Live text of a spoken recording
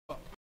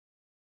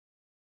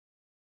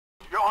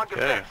on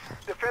defense.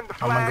 Defend the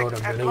flag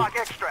and block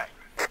extract.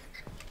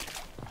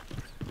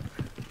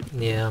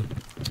 Yeah.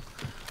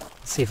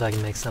 Let's see if I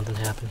can make something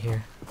happen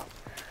here.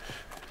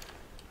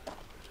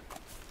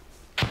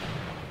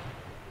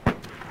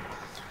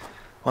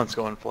 One's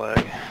going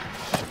flag.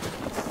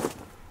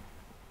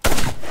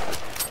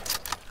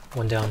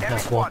 One down,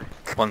 half wall.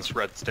 One's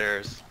red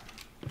stairs.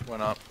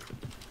 Went up.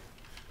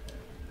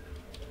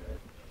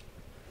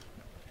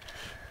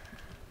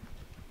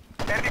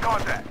 Enemy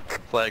contact.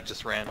 Flag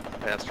just ran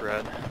past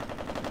red.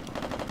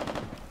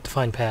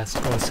 Define pass.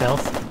 Going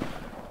south.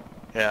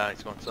 Yeah,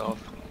 he's going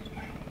south.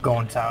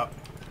 Going south.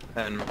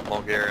 And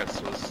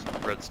Mulgaris was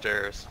red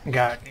stairs.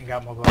 Got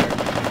Mulgaris.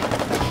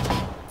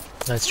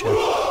 Nice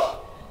job.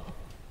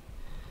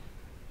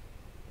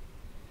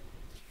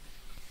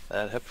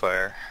 That hip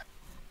fire.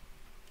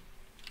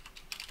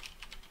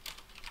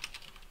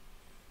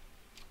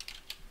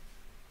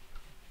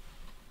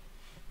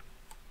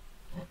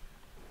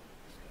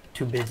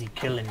 Too busy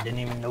killing, didn't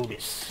even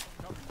notice.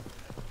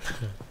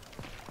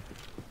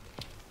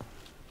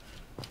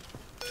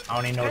 I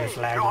only notice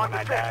lag when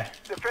I die.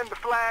 Defend the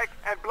flag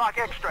and block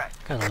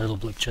extract. Got a little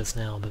blip just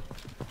now, but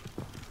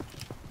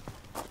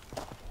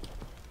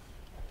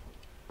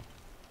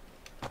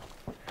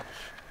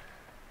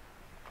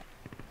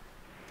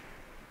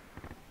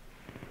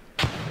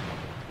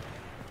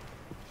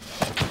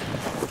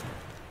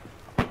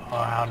Oh,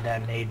 how'd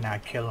that nade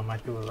not kill him? I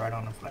threw it right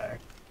on the flag.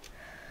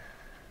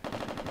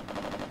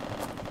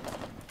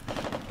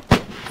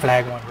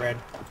 Flag went red.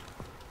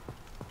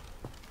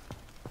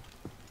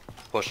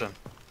 Pushing.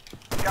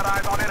 Got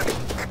eyes on enemy.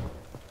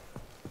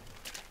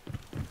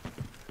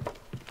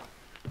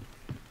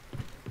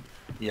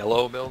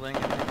 Yellow building?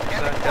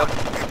 Yep.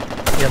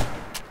 yep.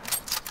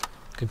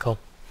 Good call.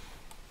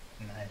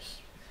 Nice.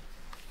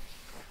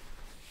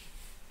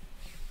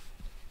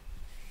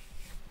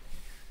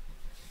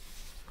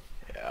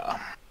 Yeah.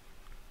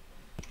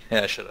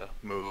 Yeah, I should have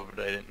moved.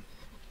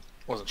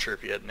 Wasn't sure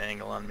if he had an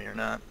angle on me or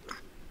not.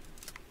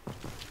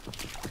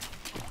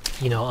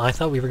 You know, I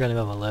thought we were going to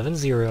go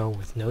 11-0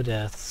 with no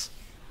deaths.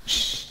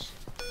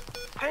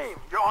 Team,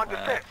 you're on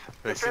defense.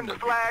 They seem Defend to the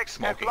be flag and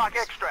smoking block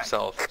extract.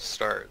 self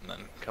start and then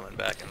coming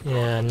back and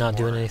Yeah, I'm not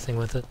doing more. anything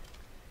with it.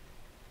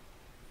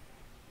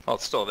 Well,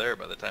 it's still there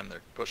by the time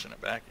they're pushing it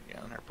back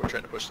again. Or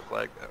trying to push the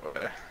flag that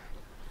way.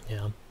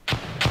 Yeah.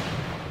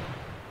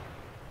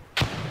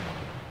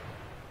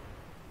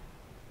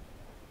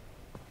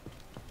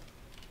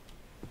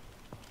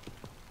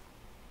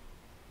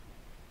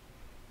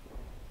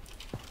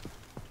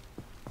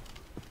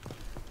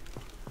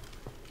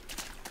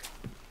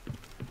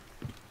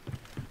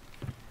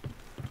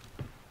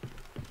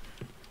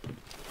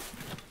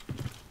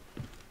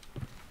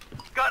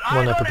 Got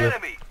One eyes upper on blue.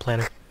 enemy.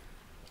 Planner.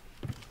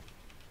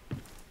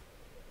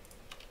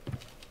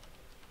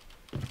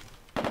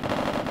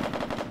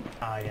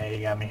 Oh yeah,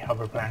 you got me.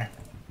 Hover planner.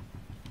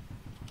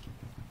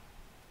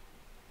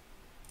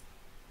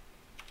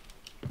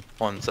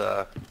 One's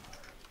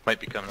might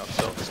be coming up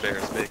south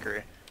stairs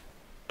bakery.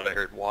 But I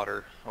heard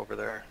water over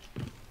there.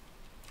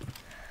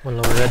 One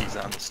lower red. He's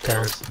on the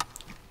stairs.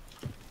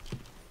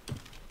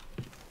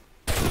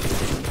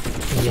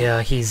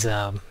 Yeah, he's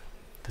the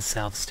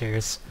south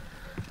stairs.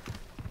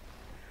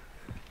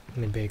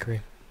 Mid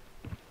bakery.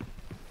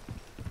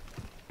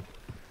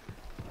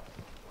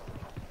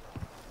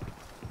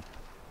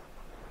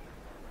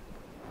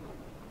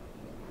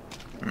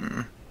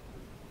 Hmm.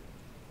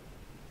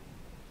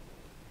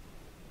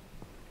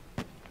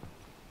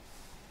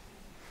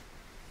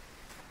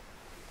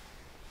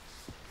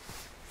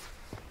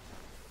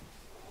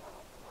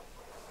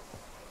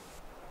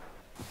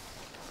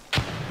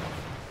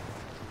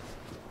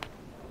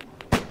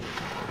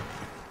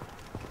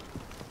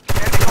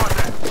 Enemy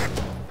contact.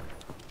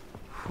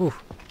 Whew.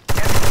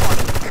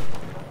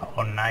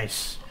 Oh,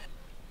 nice.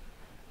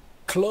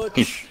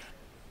 Clutch.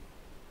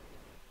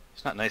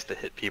 It's not nice to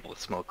hit people with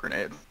smoke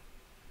grenades.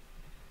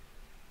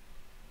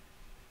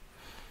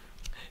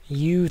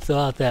 You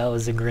thought that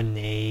was a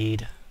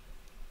grenade.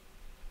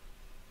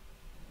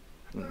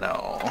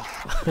 No.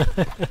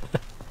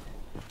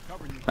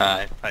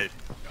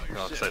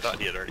 No, 'cause I thought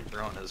he had already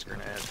thrown his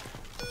grenade.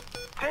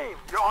 Team,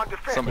 you're on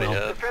defense. Somebody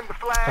Well, had. Defend the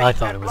flag I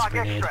thought and it was a block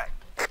grenade. extract.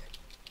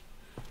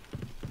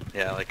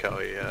 Yeah, I like how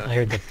he I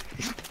heard that.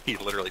 he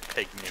literally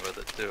pegged me with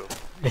it too.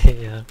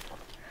 Yeah.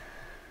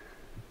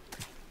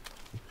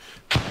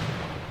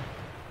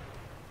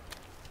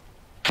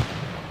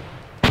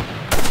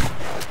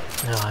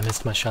 No, I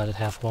missed my shot at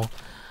half wall.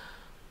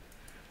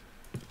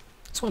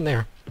 There's one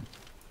there.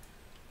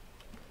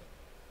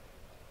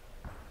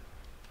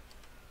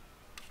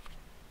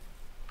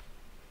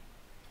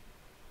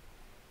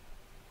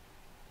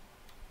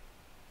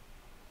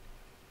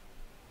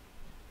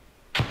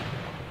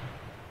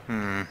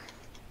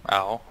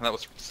 Ow, that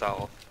was from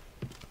south.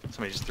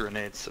 Somebody just threw a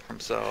nade from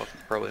south,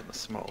 probably in the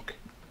smoke.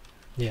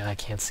 Yeah, I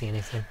can't see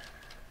anything.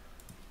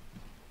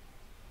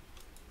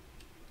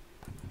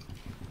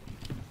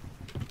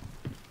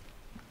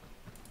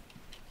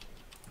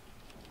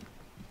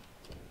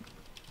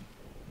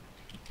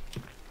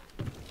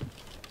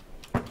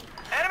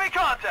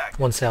 contact!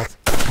 One south.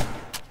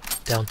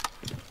 Down.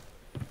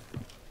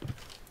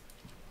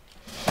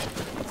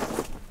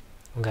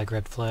 One guy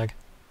grabbed flag.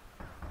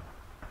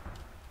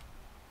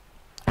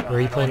 Where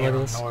are you playing,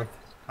 Legolas? North.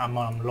 I'm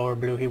on lower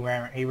blue. He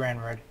ran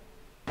red.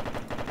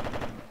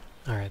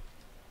 Alright.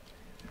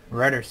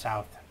 Red or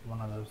south?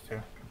 One of those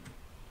two.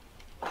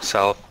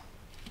 South.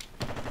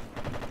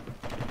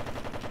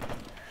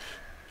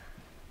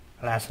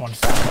 Last one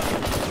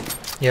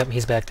south. Yep,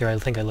 he's back there. I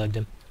think I legged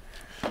him.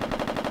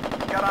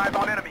 Got eyes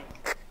on enemy.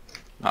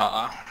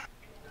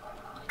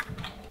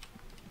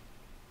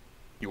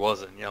 He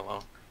was in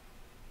yellow.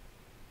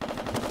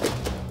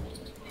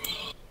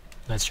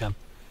 Nice job.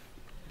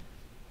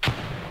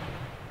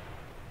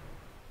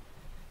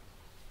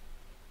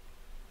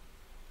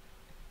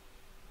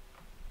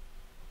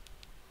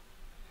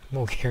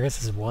 Oh,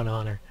 Garrus is 1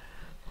 honor.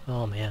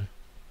 Oh, man.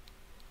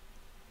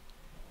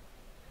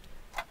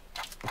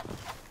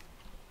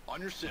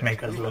 On your six.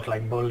 Make us look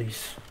like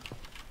bullies.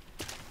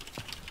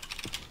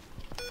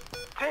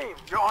 Team,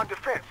 you're on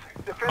defense.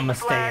 Defense I'm gonna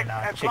stay flag in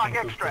and chicken block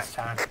coop extract. this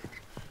time.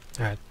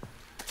 Alright.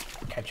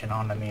 Catching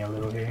on to me a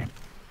little here.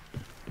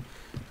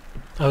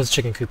 I was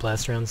chicken coop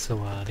last round,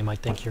 so they might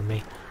think you're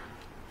me.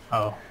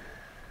 Oh.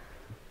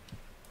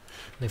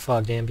 They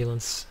fogged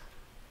ambulance.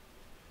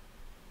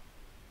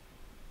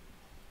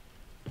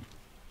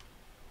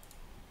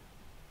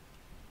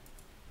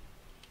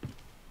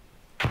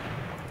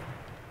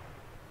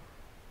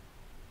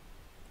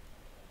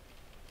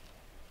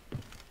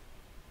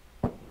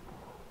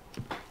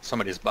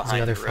 Somebody's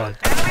behind other the red.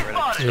 Enemy red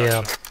spotted!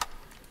 Yeah.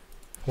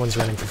 One's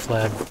running for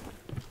flag.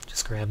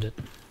 Just grabbed it.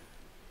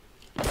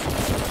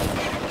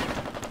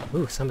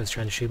 Ooh, somebody's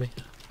trying to shoot me.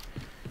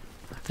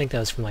 I think that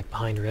was from like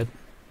behind red.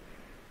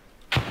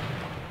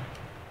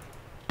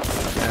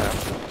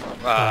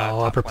 Yeah.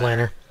 Oh, upper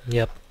planner.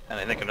 Yep. And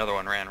I think another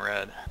one ran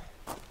red.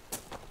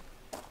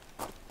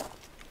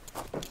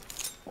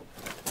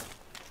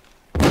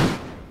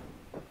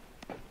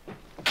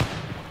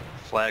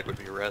 Flag would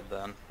be red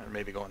then, or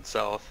maybe going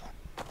south.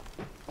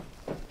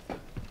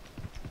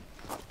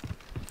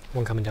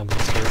 One coming down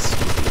below stairs.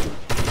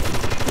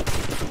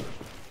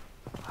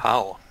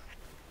 How?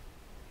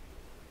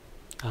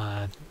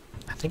 I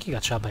think he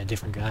got shot by a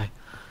different guy.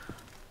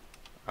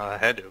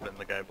 Had to have been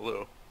the guy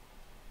blue.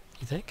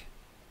 You think?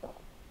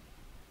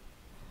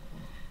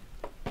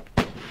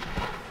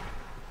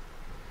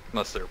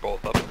 Unless they're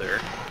both up there.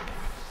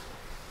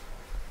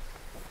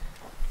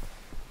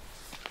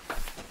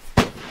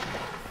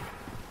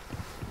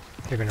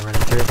 They're gonna run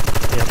it through.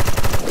 Yep.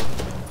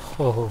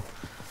 Oh,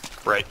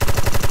 Right.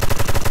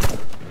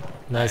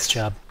 nice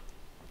job.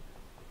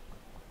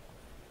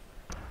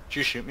 Did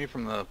you shoot me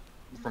from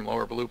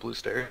lower blue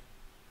stair?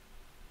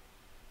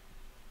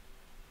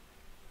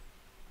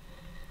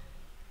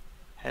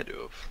 Had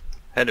to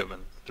have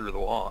been through the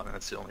wall, and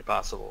that's the only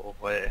possible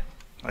way.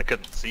 I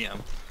couldn't see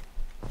him.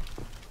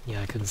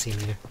 Yeah, I couldn't see him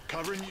either.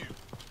 Covering you.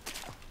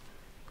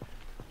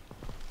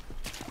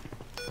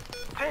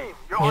 Team,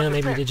 you're on Yeah, maybe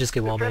he defense. did just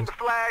get wallbanged. Defend the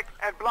flag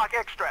and block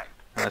extract.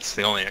 That's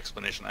the only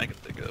explanation I can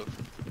think of.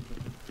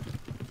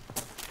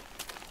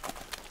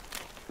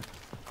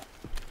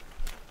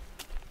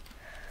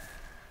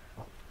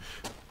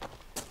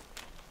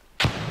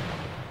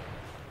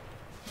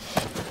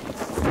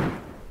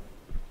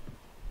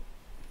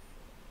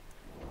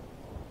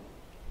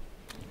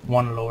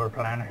 One lower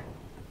planner.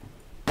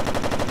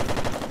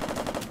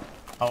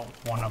 Oh,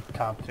 one up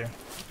top too.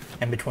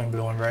 In between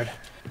blue and red.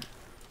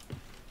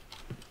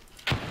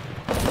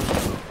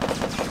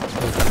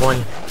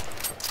 One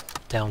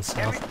down Enemy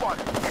south.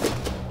 spotted.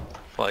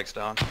 Flag's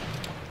down.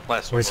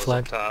 Last Where's one was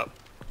flag? up top.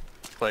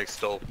 Flag's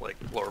still like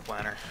lower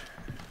planner.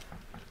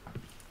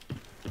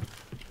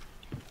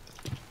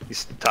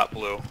 He's top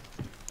blue.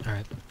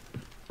 Alright.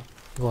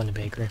 Going to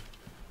bakery.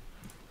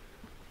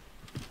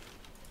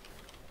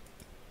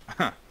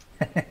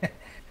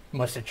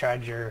 Must have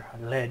tried your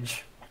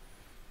ledge.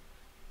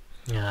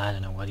 Yeah, I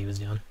don't know what he was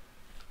doing.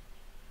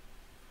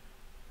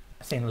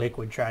 I seen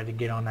Liquid try to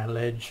get on that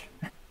ledge.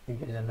 He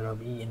just ended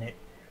up eating it.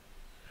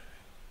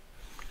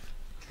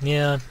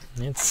 Yeah,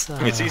 it's I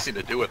mean, it's easy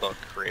to do without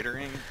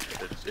cratering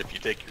if you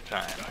take your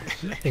time.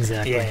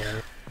 exactly. Yeah.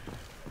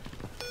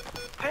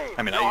 Team,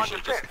 I mean, you're I on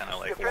usually just defense. kind of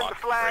like Defend the walk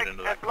flag right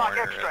into that and block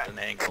corner extract. at an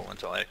angle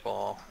until I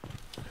fall.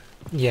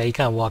 Yeah, you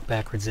kind of walk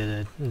backwards at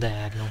a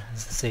diagonal.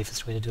 It's the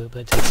safest way to do it, but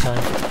it takes time.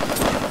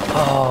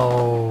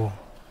 Oh.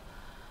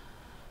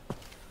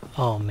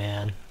 Oh,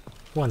 man.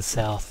 One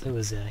south. It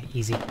was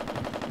easy.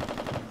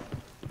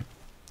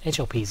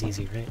 HLP's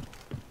easy, right?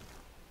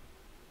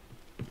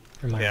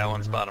 Or am I Yeah, wrong?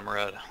 one's bottom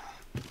red.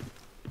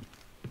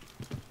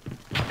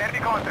 Enemy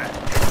contact.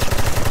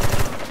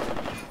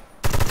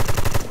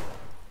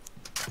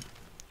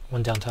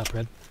 One down top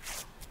red.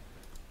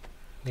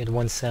 We had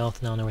one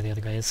south. Now I don't know where the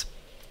other guy is.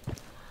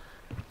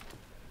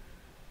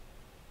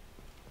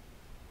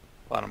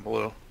 Bottom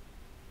blue.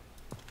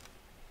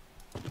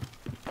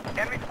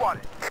 Enemy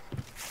spotted.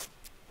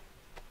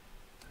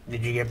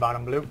 Did you get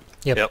bottom blue?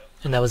 Yep. Yep.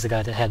 And that was the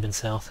guy that had been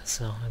south,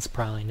 so that's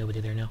probably nobody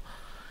there now.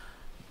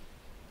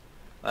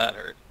 That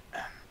hurt.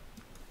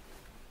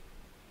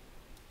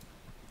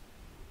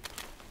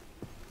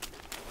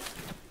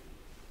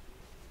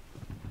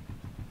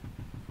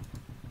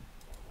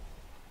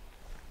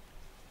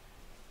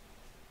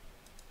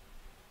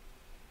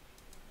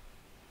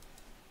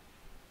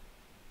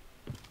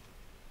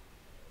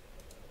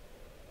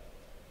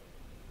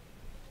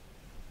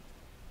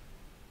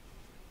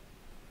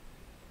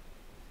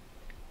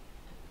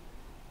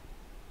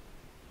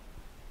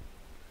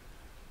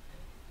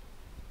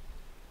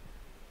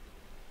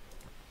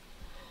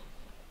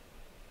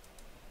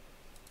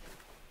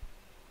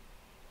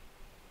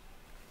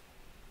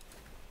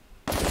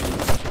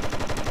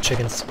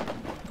 chickens.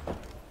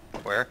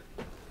 Where?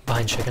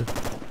 Behind chicken.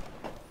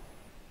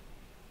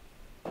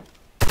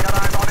 Got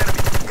eyes on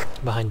enemy.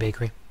 Behind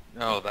bakery.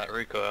 Oh, that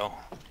recoil.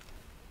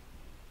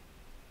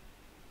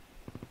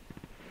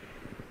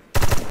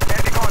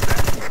 Enemy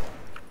contact.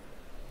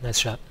 Nice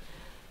shot.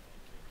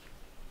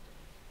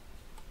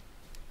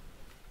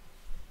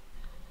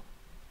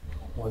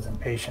 Wasn't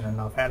patient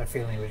enough. Had a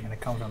feeling he was gonna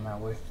come from that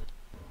way.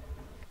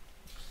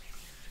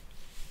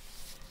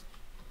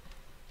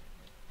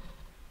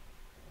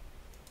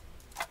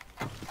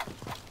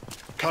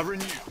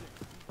 Covering you.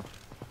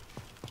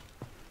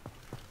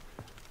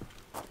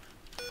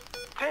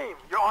 Team,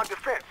 you're on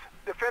defense.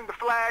 Defend the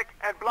flag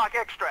and block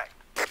extract.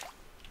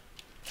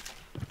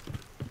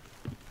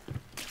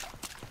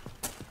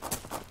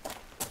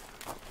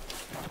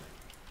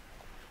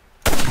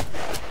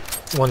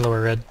 One lower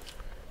red.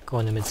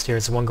 Going to mid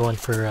stairs. One going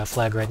for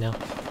flag right now.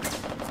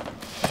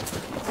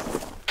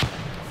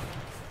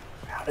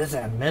 How does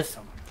that miss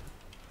him?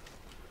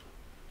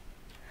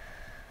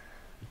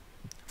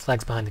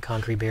 Flag's behind the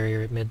concrete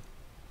barrier at mid.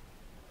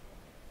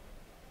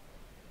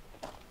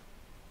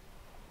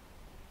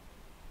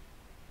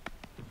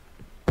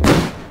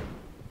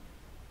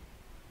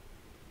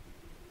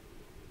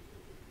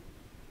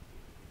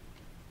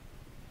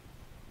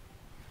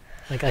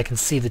 Like, I can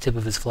see the tip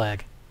of his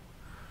flag.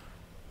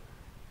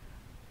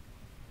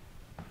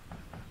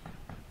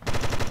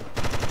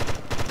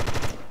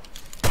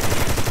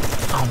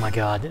 Oh my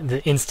god,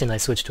 the instant I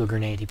switch to a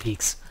grenade, he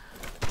peeks.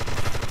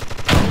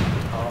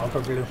 Oh, upper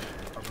blue.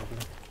 Upper blue.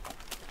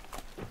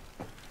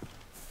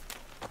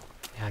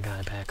 Yeah, I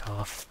gotta back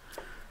off.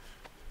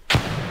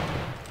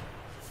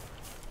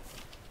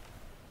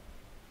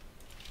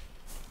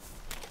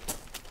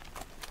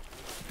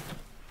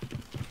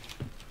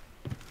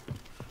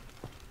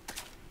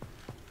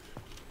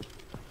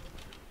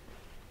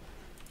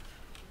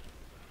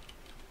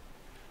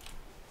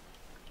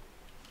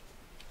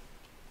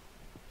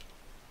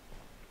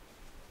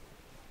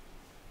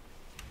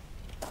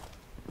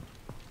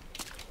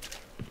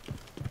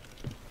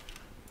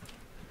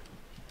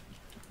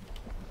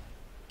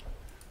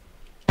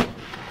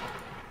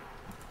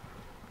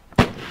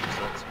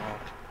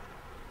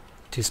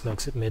 Two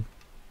smokes at mid.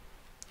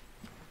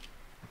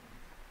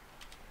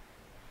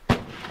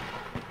 Enemy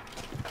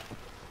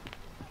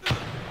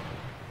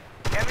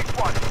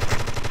spotted.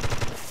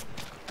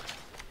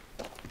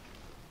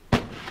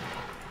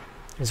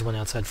 There's one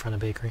outside front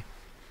of bakery.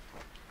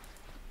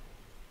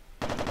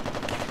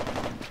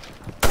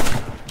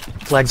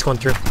 Flag's going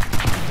through.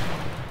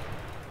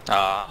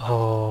 Ah.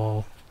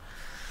 Oh.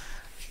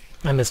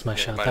 I missed my Yeah,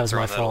 you shot. might That have was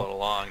my thrown that a fault. little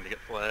long to get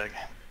flag.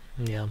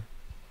 Yeah.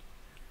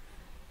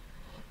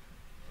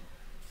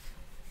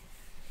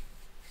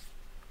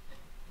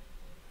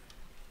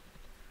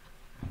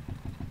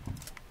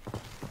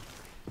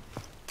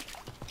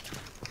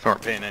 If I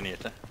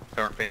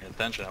weren't paying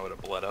attention, I would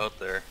have bled out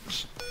there.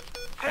 Team,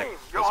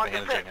 you're on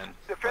Managing defense. and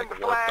Defend like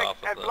the warped flag off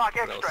of and the block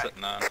that I was extract.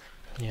 sitting on.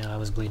 Yeah, I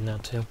was bleeding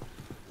out too.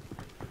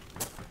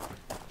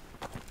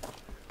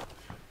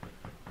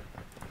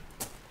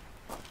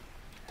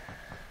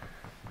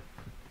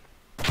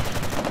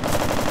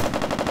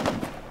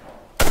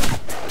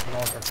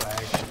 Going for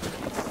flag.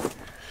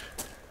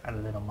 I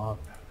lit him up.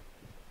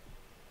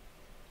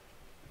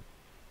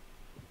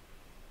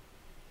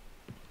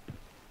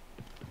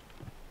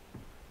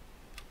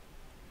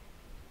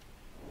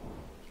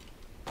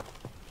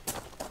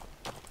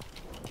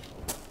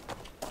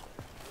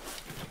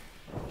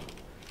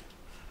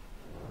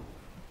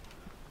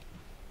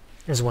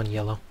 There's one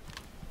yellow.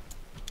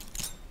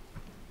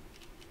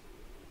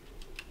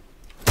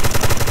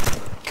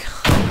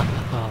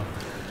 Oh.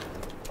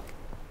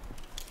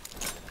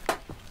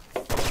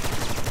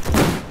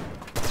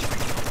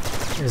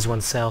 There's one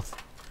south.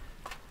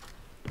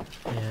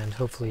 And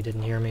hopefully he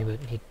didn't hear me, but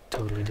he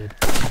totally did.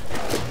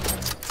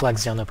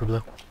 Flag's down upper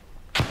blue.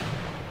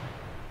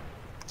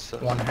 So,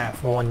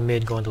 1/2. One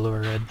mid going to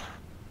lower red.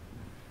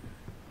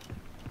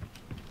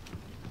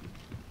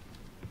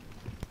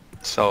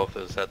 south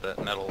is at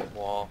that metal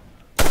wall.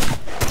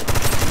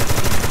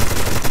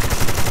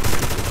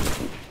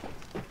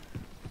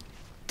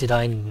 Did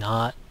I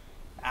not?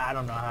 I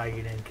don't know how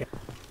you didn't kill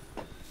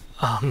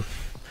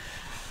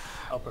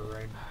upper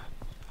right.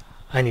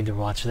 I need to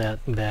watch that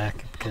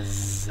back,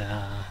 because,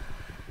 I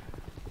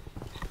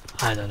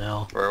don't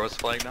know. Where was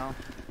flag now?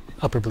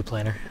 Upper blue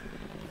planner.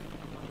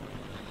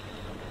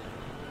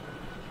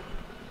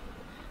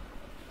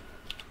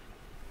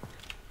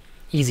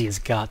 Easy has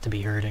got to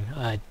be hurting.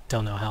 I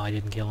don't know how I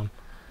didn't kill him.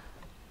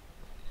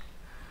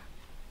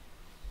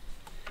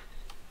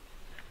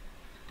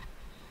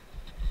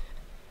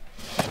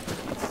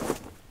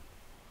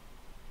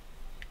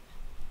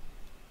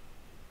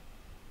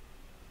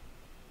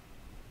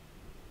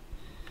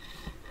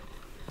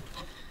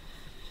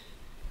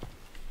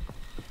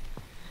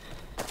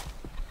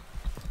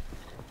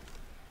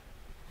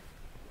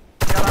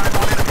 Got eyes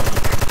on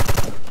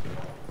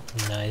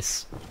enemy.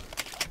 Nice.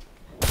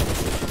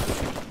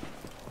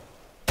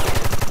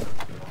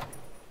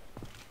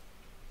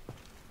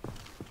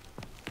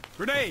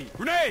 Grenade!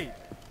 Grenade!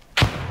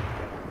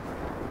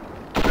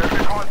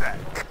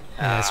 Contact.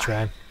 Nice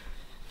try.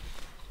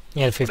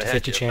 You had a Would've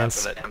had 50-50 you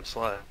chance. after that damn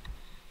slide.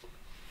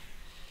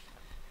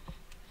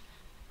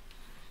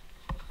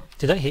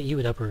 Did I hit you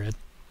with upper red?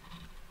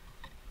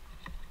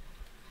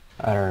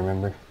 I don't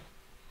remember.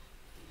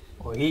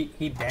 Well, he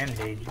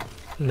bandaged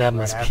That right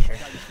must after.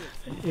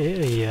 be.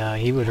 Yeah,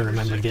 he would have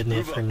remembered getting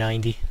it for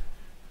 90.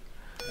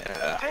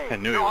 Yeah, I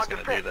Team, knew he you're was on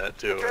gonna do defense. that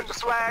too. I Defend the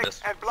just fucking flag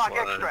missed and the block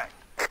slide. extract.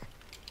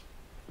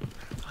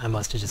 I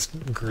must have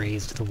just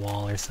grazed the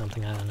wall or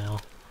something, I don't know.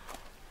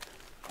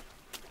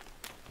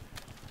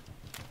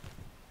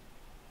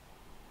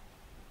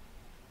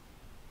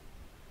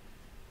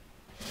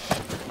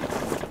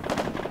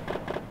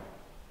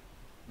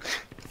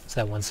 Is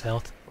that one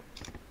south?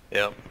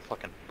 Yep,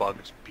 fucking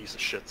bugs, piece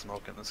of shit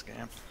smoke in this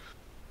game.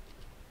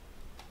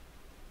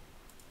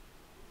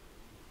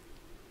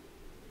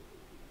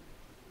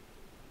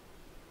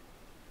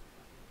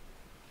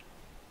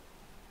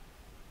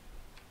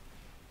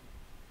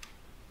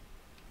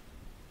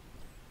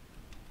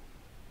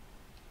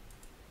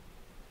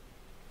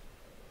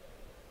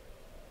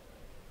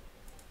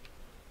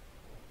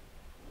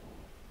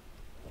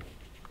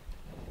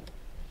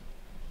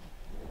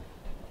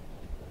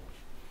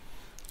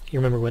 You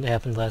remember what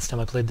happened last time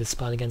I played this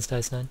spot against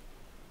Ice 9?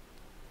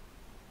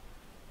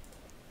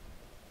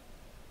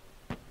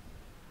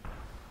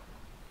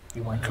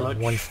 You went clutch.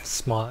 One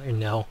small,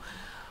 no,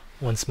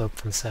 one smoke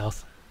from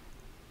south.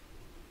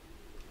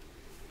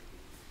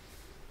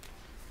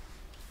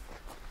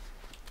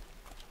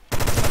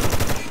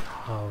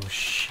 Oh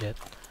shit.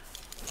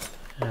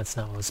 That's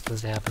not what was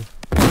supposed to happen.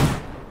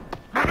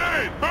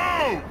 Grenade!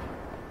 Move!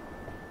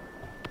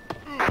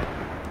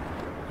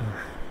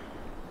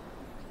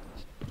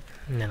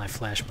 And then I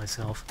flashed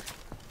myself.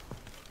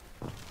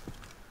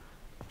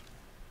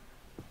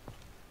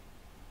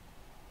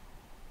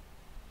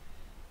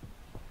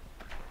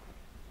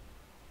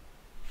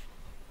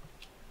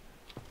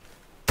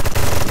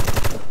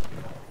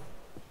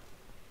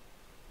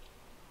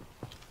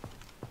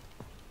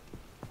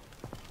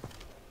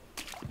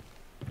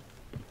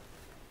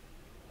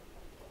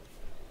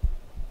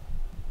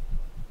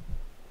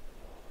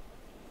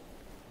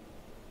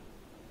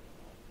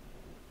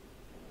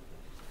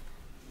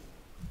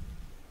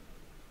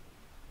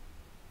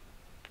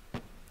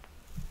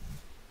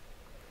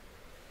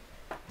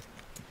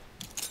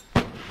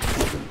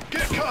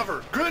 Get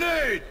cover!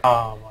 Grenade!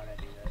 Oh, why'd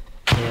I do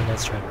that? Yeah,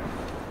 that's right.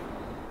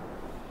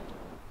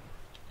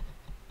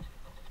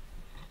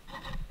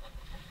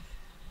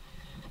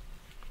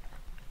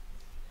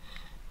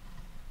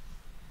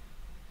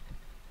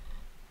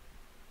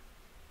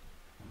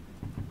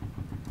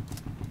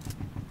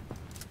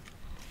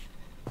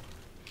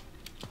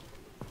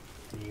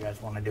 What do you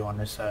guys want to do on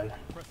this side?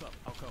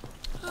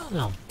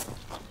 No.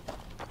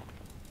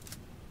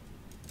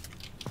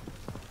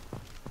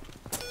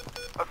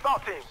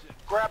 Assault team,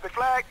 grab the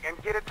flag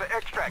and get it to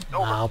extract.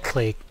 Over. I'll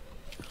play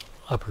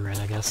upper red,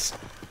 I guess.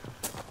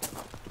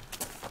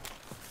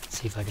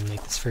 See if I can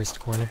make this first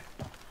corner.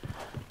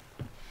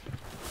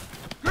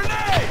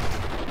 Grenade!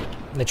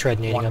 They tried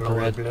nading One upper lower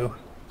red. blue.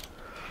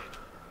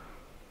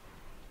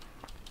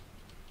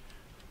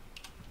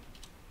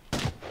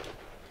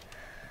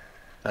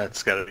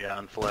 That's gotta be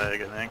on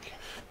flag, I think.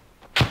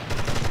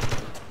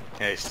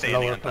 Yeah, he's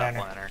standing Lower on top planner.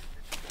 liner.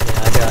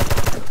 Yeah, I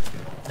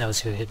got. That was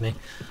who hit me.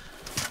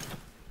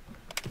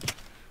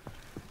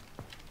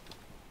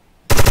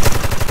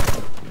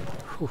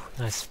 Whew,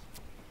 nice.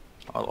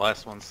 Oh, the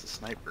last one's the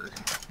sniper.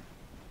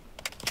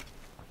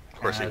 Of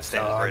course, he was That's the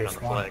standing right on hardest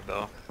the one. flag,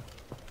 though.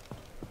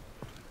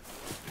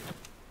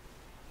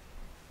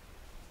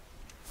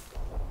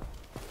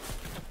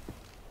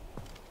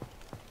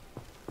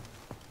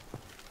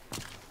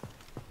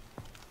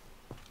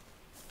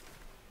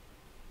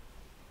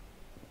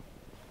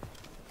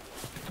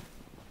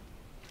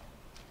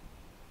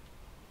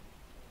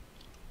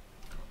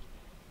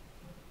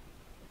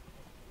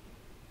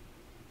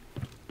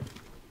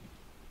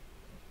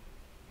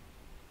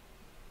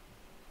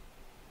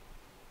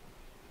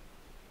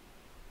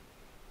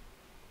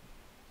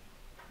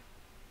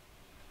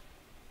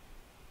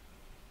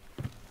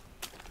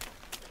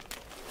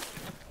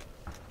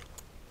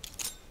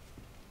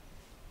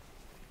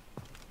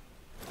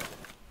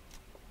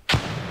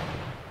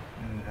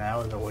 That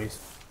was a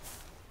waste.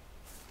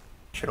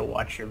 Should have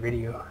watched your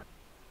video.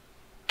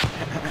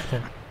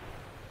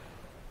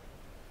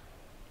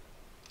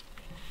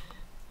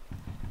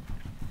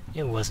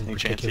 It wasn't Any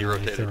chance he particularly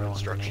rotated thorough on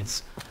construction?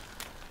 grenades.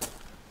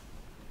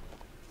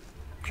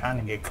 Trying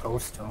to get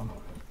close to him.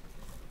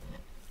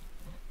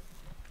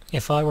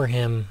 If I were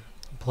him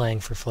playing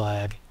for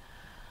flag,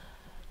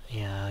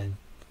 yeah,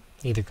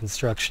 either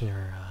construction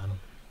or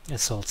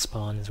assault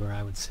spawn is where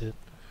I would sit.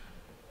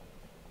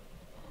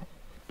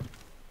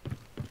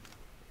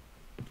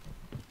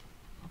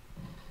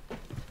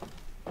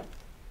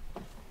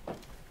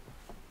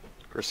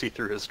 Of course, he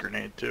threw his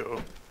grenade,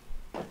 too.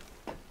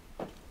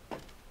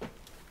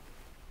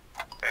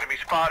 Enemy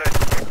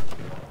spotted.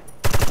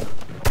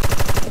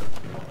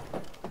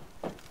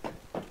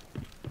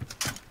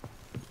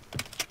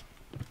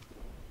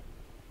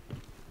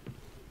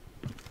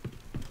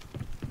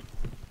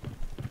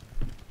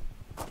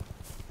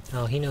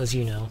 Oh, he knows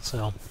you know,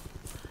 so...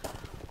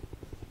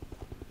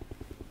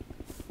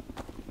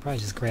 Probably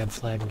just grab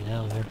flag and get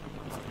out of there.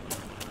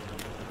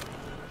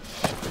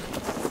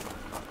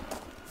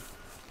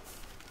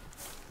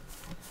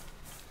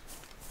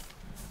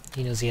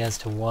 He knows he has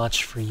to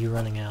watch for you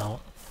running out.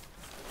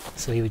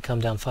 So he would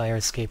come down fire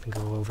escape and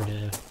go over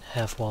to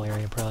half wall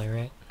area probably,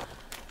 right?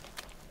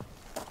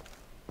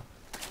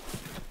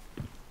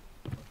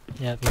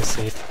 Yep, you're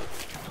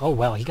safe. Oh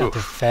wow, he got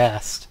there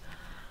fast.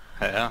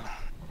 Yeah.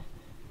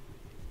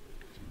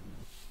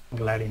 I'm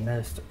glad he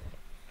missed.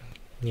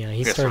 Yeah,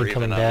 he Guess started we're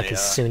coming even on back the,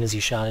 as soon as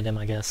you shot at him,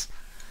 I guess.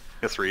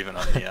 Guess we're even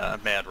on the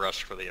mad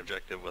rush for the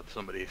objective with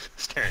somebody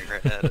staring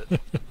right at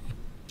it.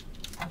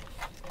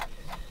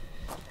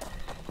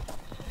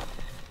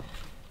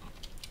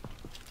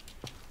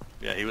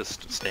 Yeah, he was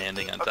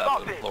standing on top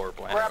Assault of the team, lower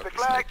banner grab with the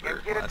the flag sniper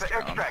and get it last to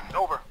round. extract.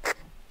 Over.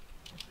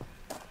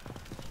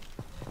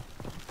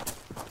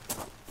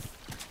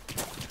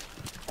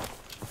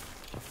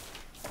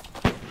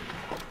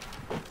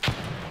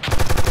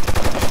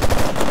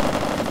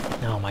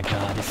 Oh my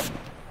god, if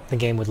the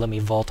game would let me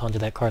vault onto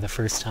that car the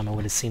first time, I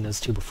would have seen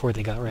those two before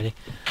they got ready.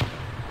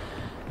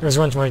 There was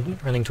one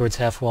running towards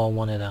half wall,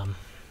 one at,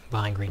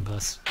 behind green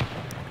bus.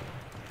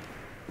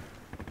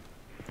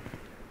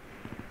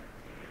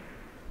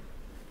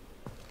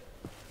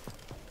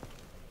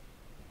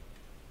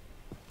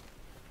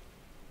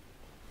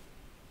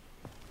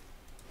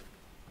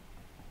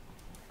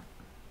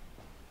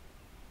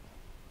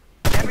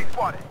 Enemy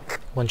spotted.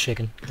 One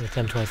chicken with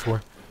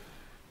M24.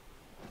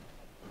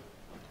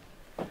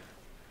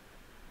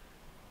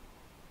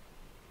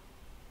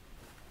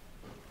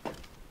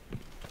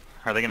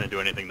 Are they going to do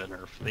anything to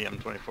nerf the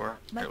M24? Or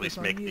at least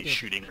Microphone make the muted.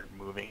 shooting or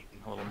moving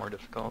a little more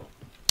difficult?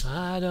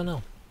 I don't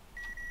know.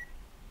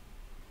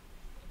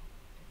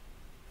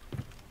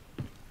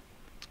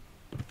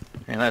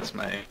 And that's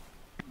my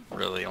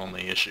really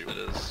only issue. It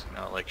is, you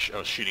know, like I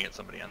was shooting at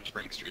somebody on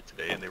Spring Street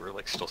today, and they were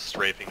like still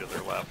strafing to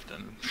their left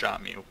and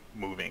shot me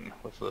moving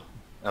with the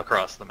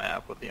across the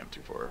map with the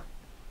M24.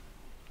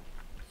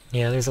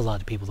 Yeah, there's a lot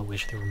of people that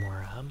wish there were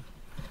more,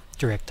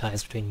 direct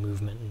ties between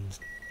movement and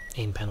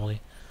aim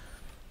penalty.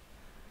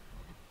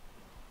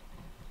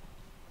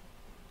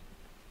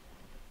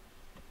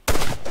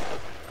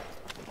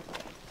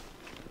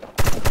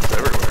 It's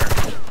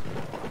everywhere.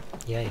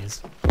 Yeah, he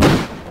is.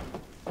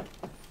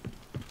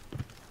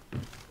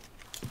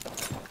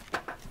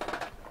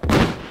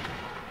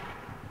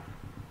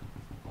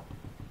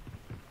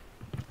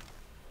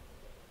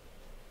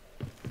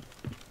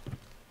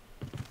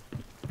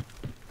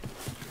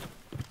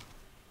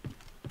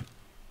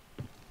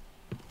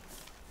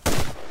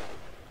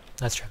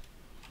 That's true.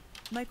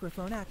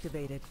 Microphone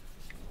activated.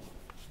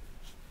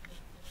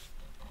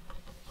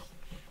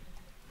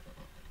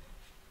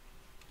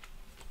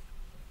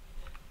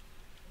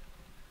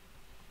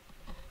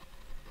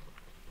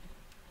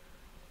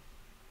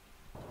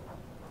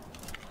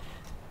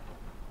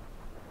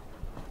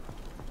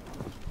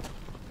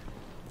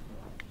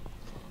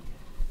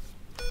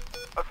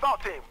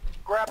 Assault team,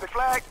 grab the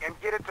flag and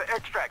get it to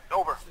extract.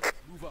 Over.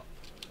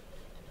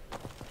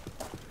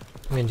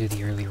 I'm gonna do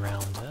the early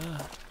round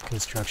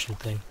construction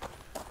thing.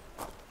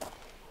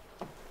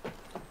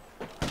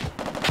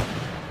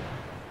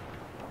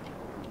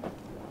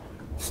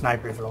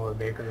 Snipers lower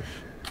Bakers.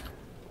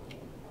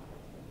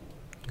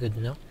 Good to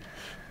know.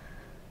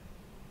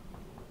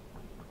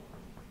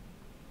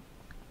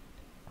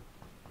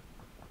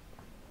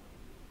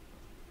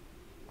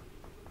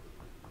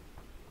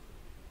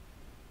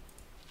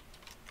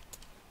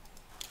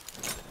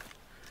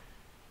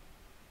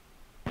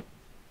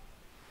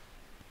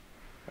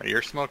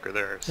 Your smoke or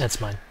theirs?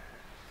 That's mine.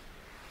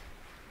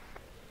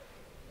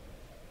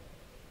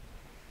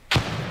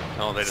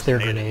 Oh, they It's just their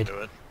naded grenade.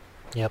 into it.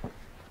 Yep.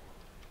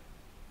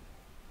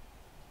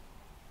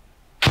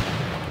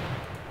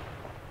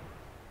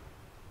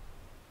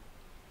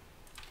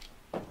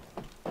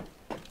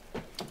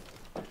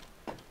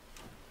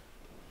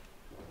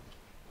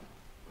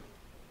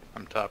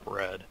 I'm top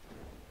red.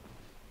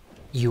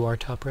 You are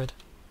top red?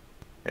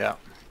 Yeah.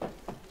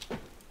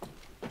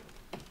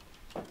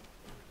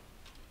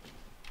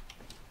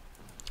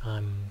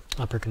 I'm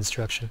upper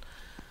construction.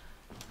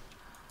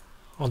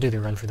 I'll do the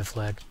run for the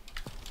flag.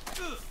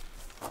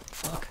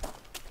 Fuck.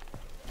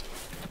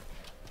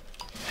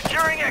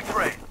 Securing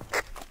X-ray.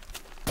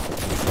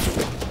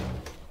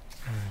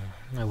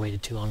 I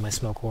waited too long, my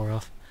smoke wore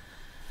off.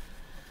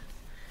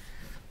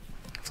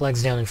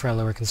 Flag's down in front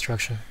of lower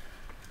construction.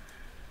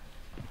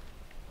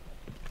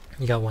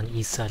 You got one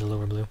east side of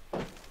lower blue.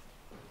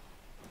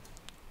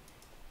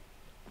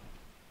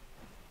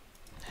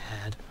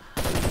 Had.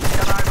 Got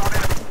eyes on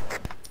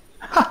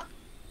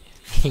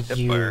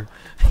enemy. fire.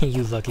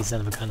 You lucky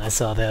son of a gun, I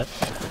saw that.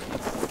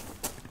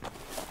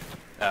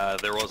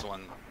 There was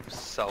one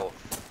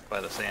south by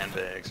the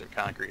sandbags or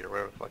concrete or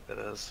whatever the fuck that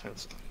is.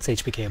 It's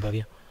HPK above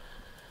you.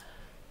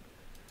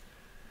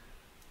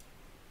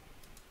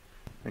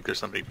 I think there's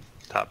somebody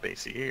top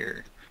AC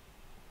here.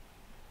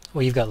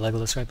 Well, you've got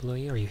Legolas right below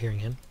you, are you hearing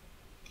him?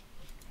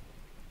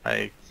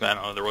 I don't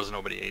know, there was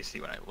nobody AC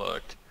when I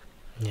looked.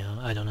 Yeah,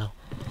 I don't know.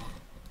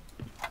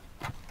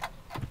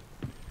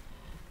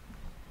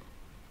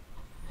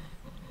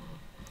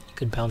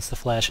 You could bounce the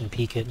flash and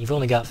peek it. You've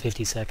only got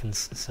 50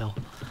 seconds, so...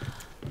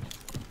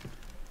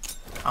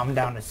 I'm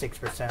down to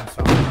 6%, so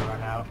I'm gonna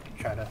run out and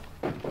try to...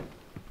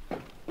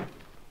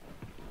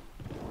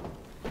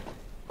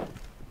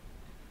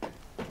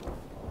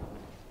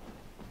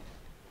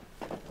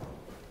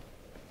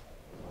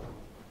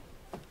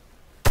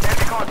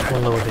 Enemy contact.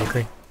 One lower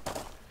bakery.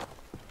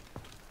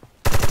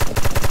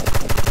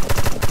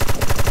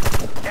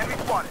 Enemy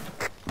spotted.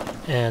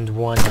 And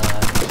one Got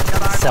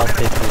eyes on south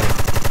enemy. bakery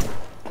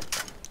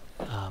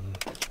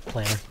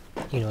planner.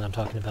 You know what I'm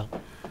talking about.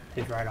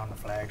 He's right on the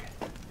flag.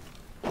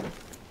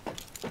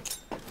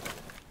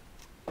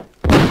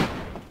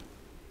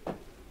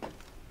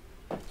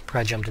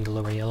 Probably jumped into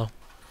lower yellow.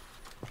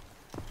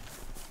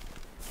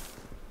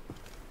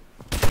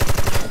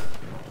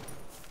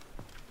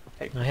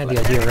 Hey, I had the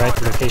idea right,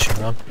 the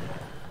location wrong.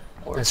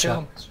 Or Nice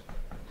shot.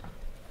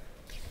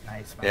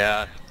 Nice, man.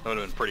 Yeah, that would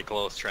have been pretty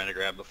close trying to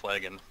grab the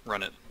flag and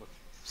run it with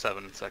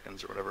 7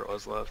 seconds or whatever it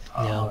was left.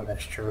 Oh, Yeah.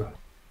 that's true.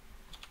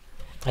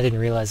 I didn't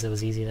realize it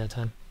was easy that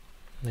time.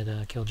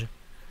 It killed you.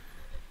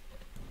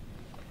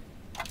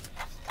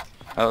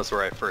 That was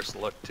where I first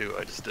looked too,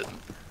 I just didn't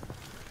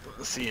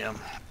see him.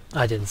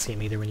 I didn't see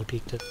him either when you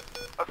peeked it.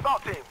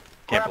 Assault team. Can't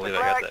Grab believe the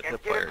I got flag that and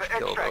hip get fire it to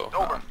kill extract.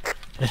 though.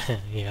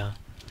 Over. Yeah.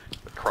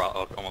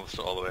 Almost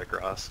all the way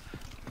across.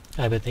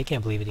 I bet they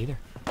can't believe it either.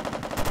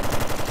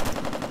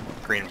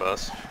 Green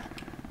bus.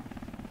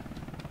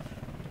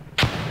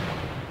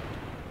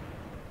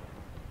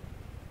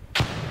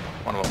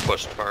 One of them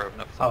pushed far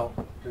enough. Oh,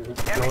 Enemy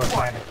lower spotted.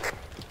 planet.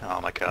 Oh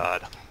my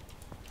god.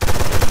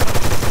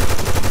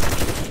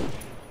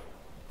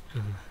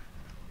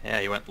 Yeah,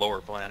 he went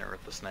lower planner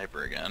with the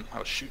sniper again. I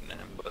was shooting at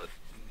him, but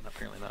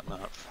apparently not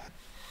enough.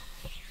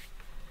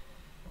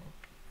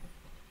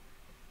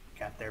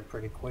 Got there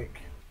pretty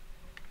quick.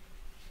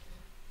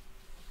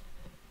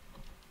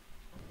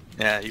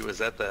 Yeah, he was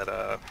at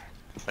that,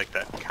 like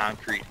that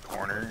concrete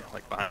corner,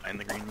 like behind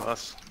the green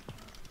bus.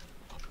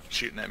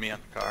 Shooting at me on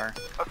the car.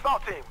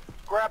 Assault team.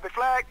 Grab the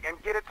flag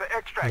and get it to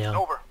extract. Yeah.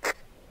 Over.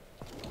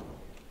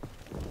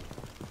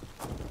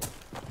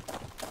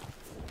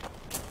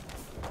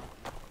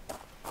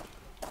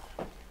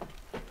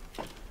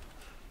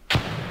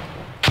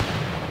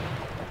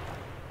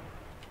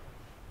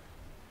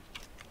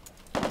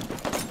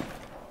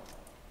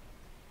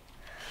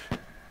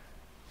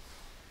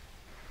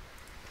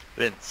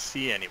 I didn't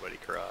see anybody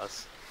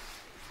cross.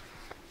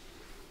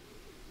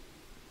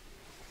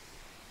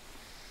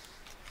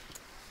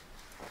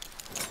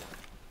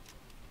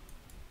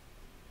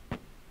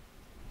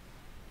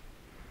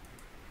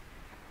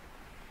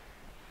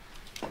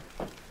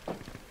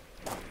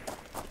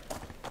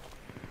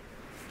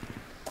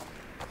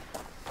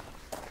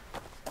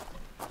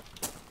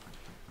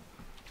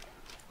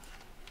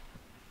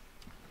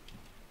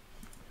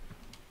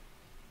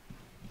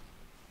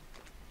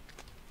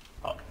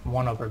 Oh,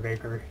 one upper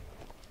bakery.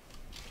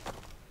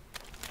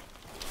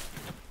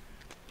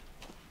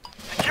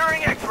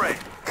 Securing X-ray.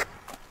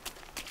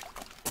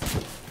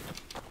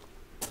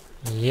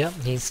 Yep,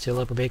 he's still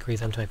upper bakery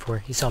with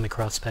M24. He saw me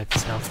cross back to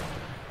south.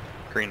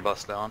 Green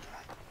bus down.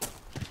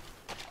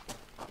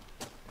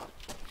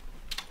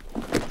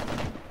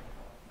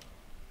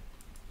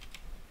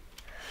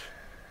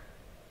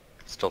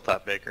 Still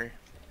top bakery.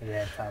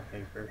 Yeah, top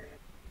bakery.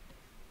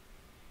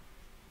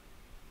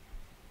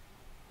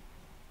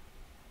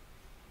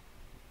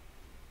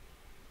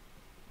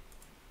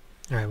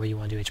 Alright, what do you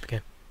want to do,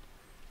 HPK?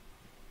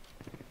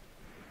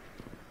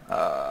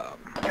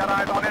 Got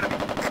eyes on enemy.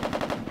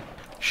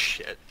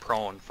 Shit.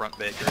 Prone front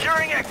bakery.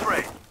 Securing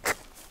X-ray.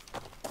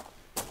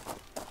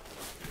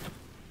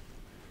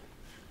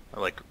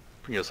 Like,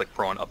 he was like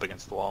prone up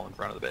against the wall in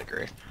front of the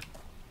bakery.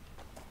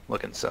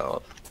 Looking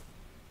south.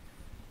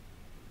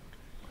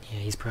 Yeah,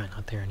 he's probably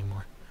not there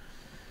anymore.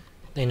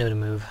 They know to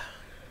move.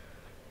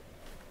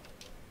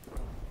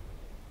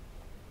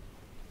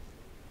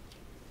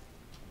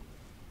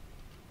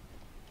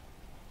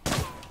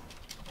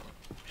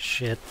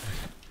 Shit.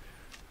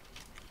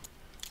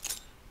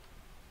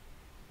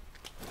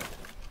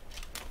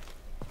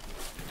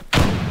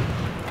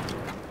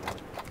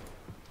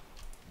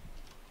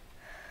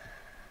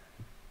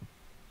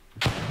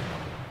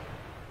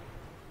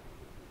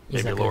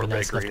 He's Maybe not gonna lower be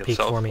nice enough bakery to and peek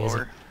south for me, is he?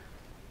 floor.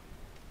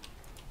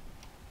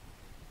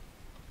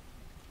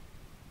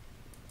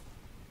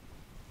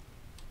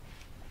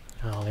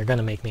 Oh, they're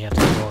gonna make me have to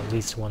kill at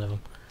least one of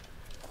them.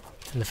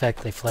 And the fact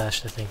that they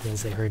flashed, I think,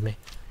 means they heard me.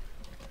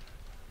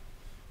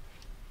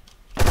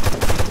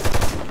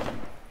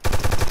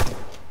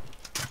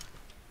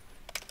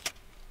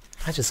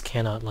 I just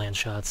cannot land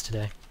shots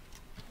today.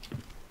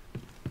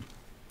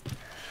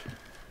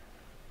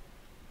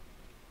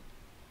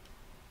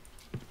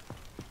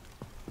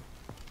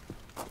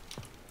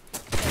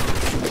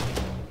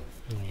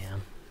 Yeah.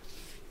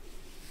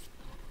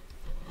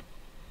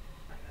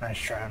 Nice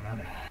try,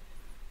 man.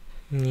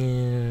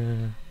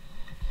 Yeah.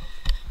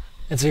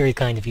 It's very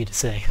kind of you to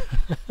say.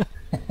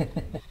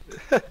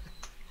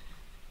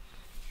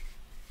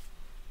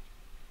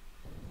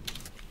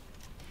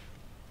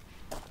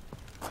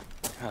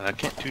 God, I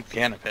can't do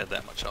Ganif had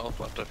that much health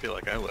left. I feel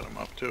like I lit him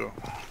up too.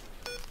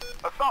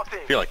 Assault team,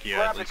 I feel like you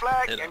grab at the least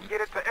flag hit and him.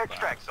 get it to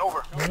extract.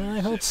 Over. I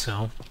hope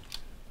so.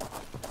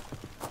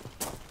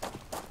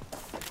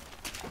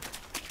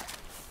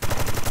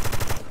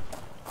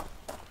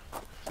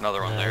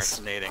 Another one Nice.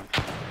 there, nading.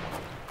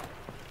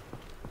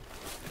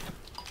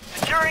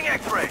 Securing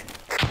X-ray.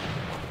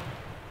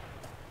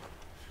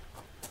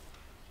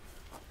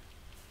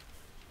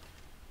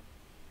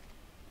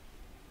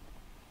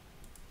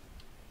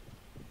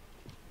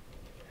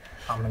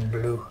 I'm in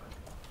blue.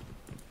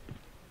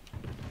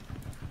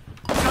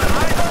 Got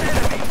eyes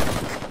on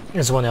enemy.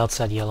 There's one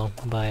outside yellow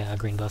by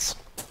green bus.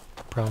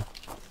 Prone.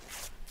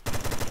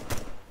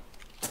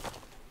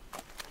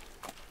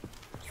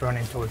 It's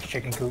running towards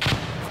chicken coop.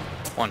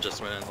 One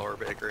just went in lower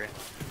bakery.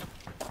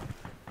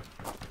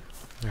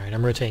 Alright,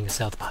 I'm rotating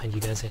south behind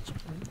you guys.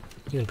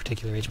 You in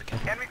particular,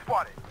 HBK. Enemy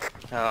spotted.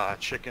 Ah,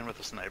 chicken with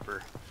a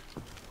sniper.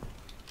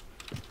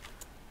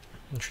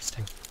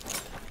 Interesting.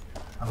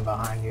 I'm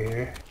behind you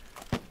here.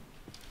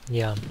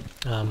 Yeah,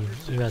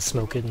 you gotta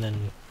smoke it and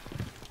then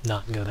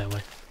not go that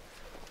way.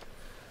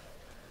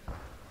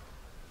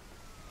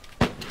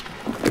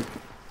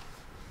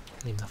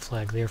 Leave the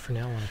flag there for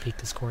now. I want to peek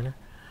this corner.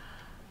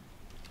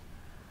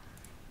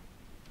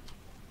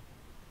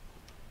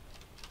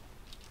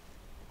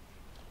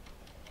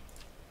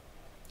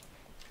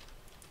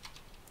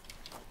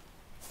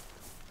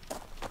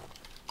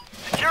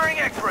 Securing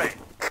X-ray.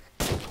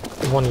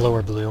 One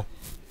lower blue.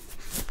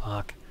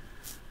 Fuck.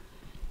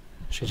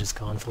 Should've just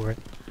gone for it.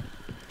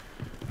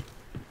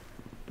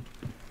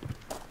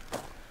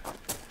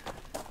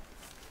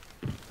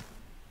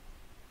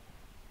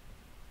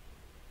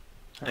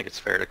 I think it's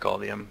fair to call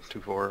the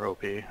M24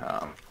 OP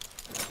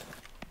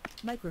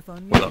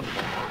Microphone muted.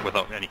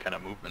 without any kind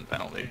of movement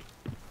penalty.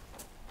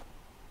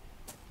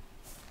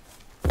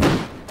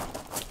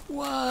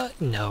 What?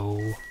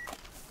 No.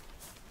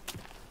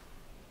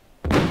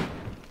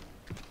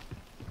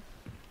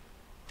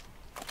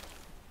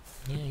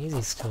 Yeah,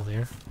 Easy's still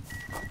there.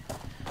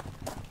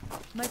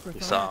 Microphone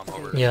You saw him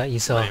activated. over. Yeah, you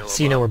saw. Yellow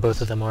So you know where box.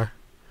 both of them are.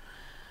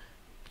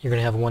 You're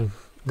gonna have one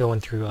going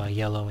through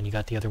yellow, and you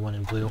got the other one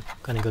in blue.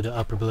 Gonna go to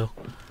upper blue.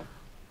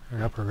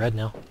 Or upper red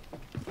now.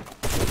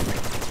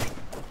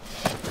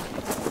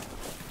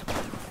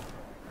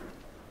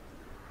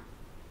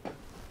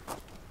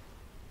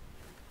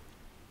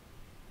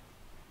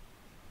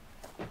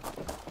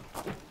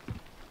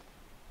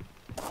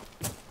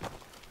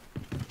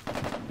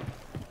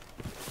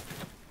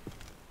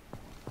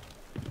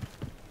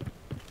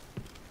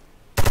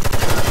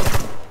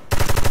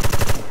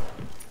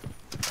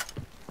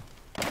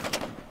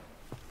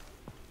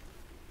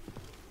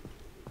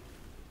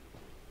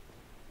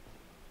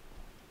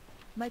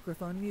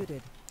 Microphone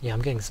muted. Yeah,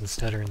 I'm getting some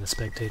stutter in the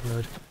spectate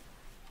mode.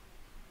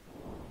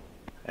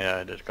 Yeah,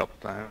 I did a couple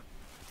times.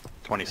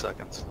 20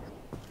 seconds.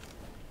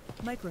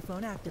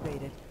 Microphone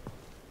activated.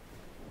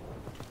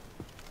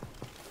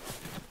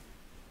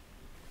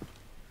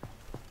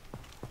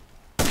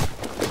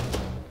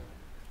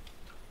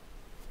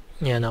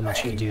 Yeah, not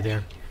much you can do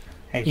there.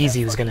 Hate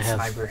Easy that was gonna fucking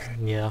have... sniper.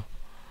 Yeah.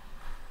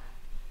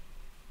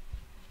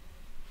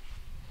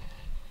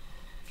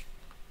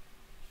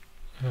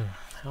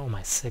 How am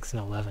I 6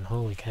 and 11?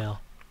 Holy cow.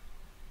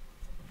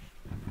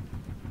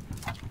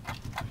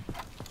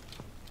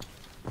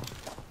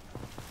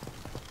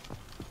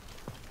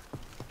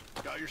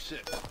 Got your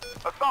six.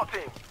 Assault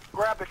team,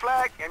 grab the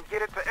flag and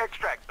get it to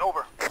extract.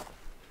 Over.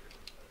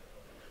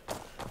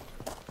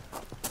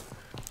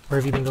 Where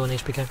have you been going,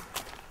 HPK?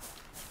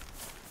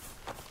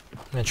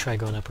 I'm gonna try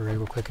going upper red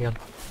real quick again.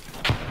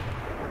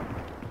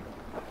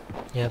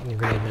 Yep, your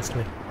grenade missed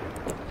me.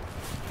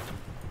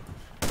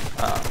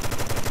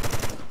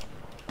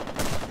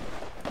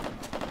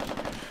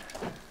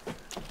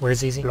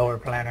 Where's Easy? Lower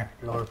planner.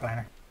 Lower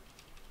planner.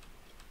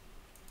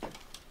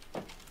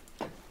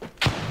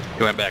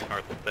 He went back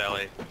north of the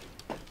alley.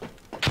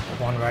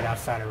 One right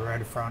outside of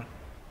red front.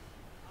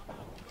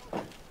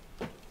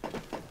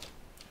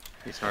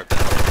 He's north of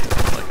the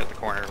alley, like at the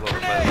corner a little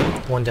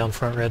bit. One down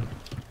front red.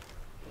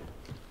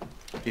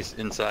 He's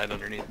inside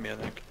underneath me, I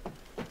think.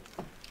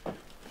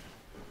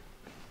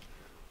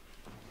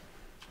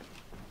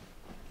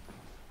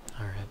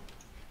 Alright.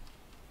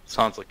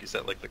 Sounds like he's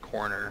at like the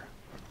corner.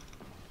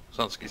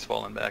 Sounds like he's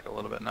falling back a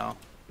little bit now.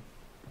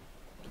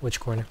 Which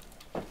corner?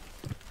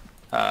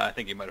 I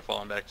think he might have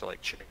fallen back to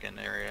like chicken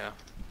area.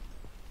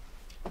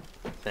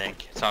 I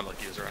think. It sounded like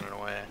he was running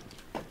away.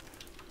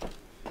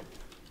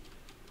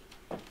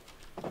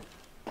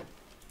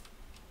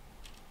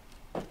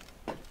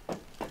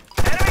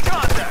 Enemy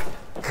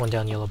contact. One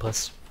down yellow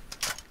bus.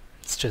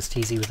 It's just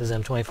Easy with his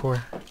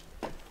M24.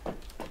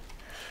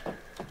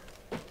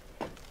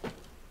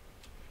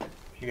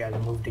 You guys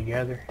move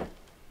together.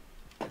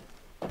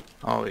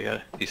 Oh yeah.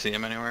 Do you see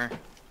him anywhere?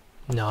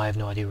 No, I have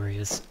no idea where he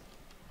is.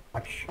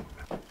 Watch.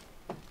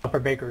 Upper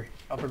bakery.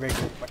 Upper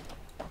bakery.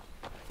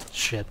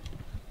 Shit.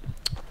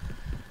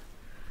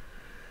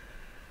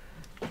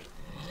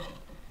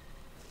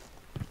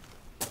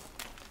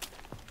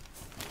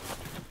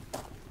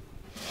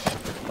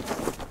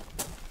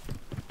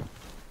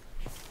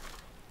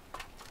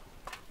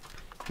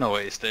 No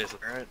way he stays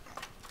there, right?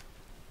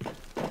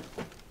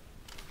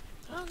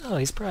 I don't know,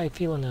 he's probably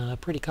feeling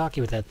pretty cocky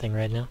with that thing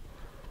right now.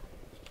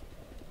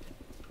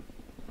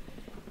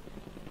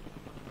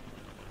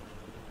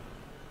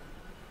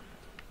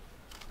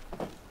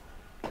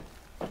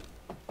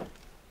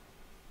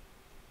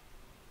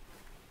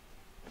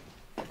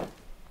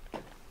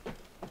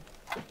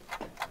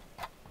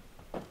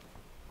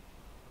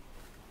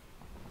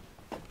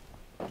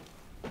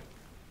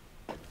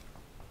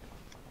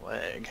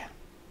 Lag.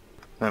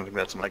 I don't think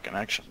that's my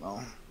connection though.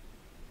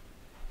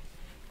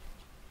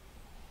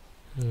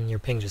 Your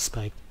ping just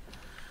spiked.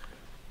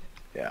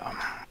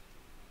 Yeah.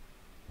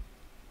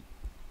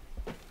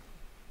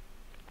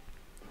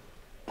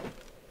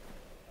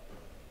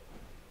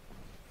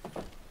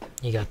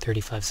 You got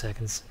 35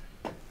 seconds.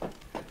 You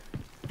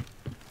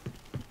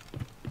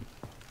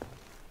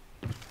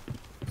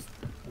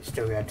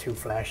still got 2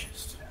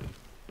 flashes.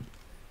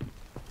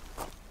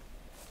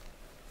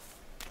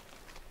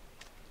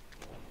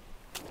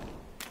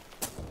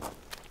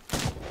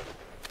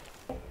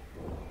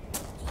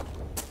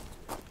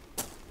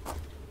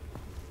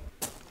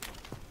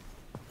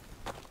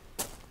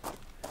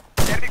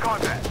 Enemy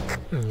contact.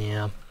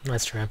 Yeah,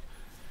 let's try.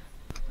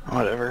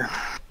 Whatever.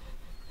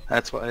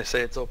 That's why I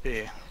say it's OP.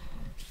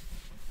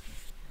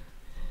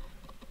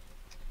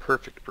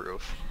 Perfect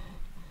proof.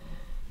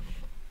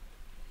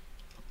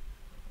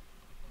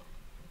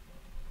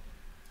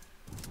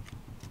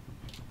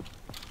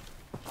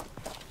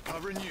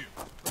 Covering you.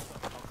 I'll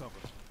cover.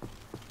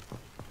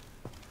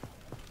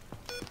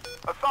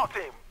 Assault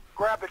team,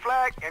 grab the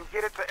flag and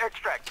get it to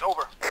extract.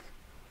 Over.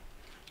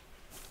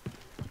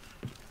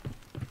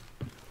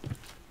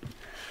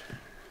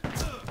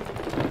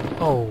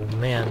 Oh,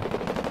 man.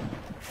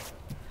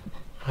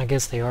 I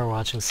guess they are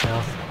watching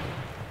south.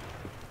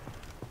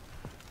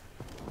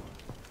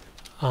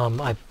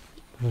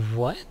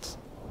 What?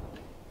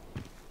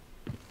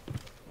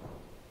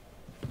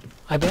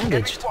 I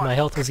bandaged. My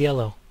health was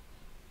yellow.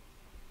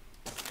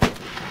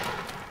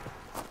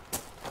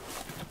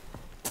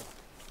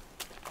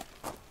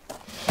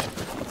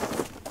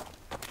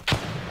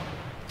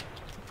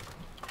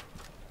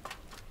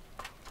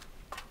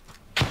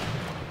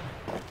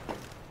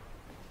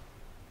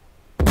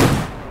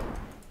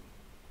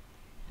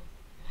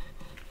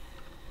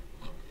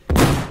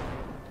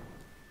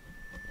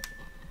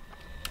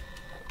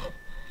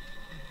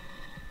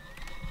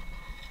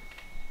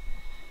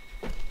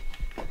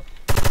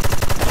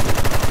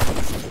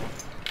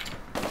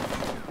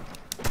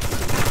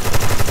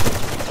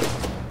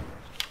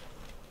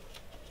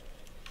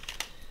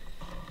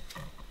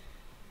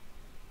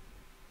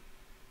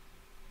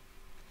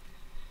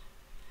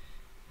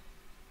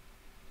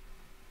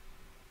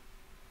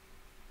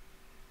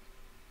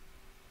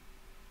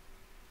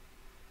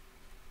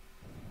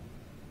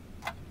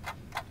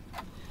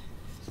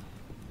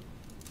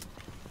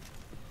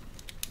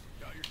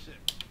 Got your six.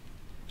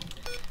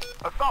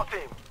 Assault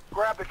team,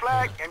 grab the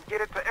flag and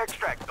get it to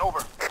extract.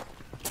 Over.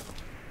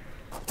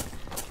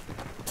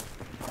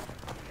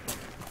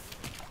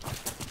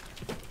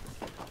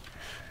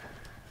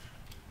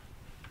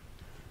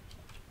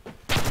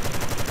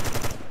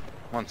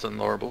 One's in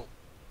lower blue.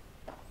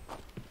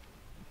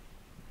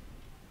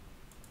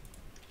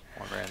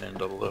 One ran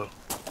into blue.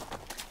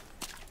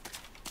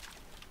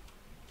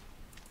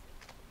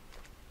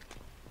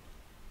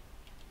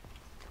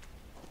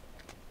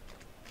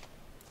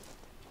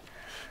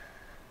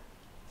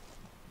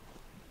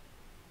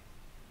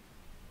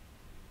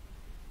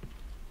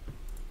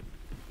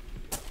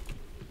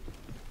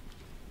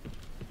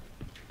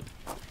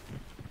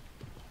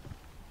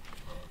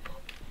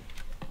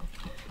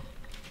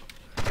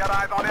 Got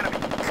eyes on enemy.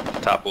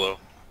 Top blue.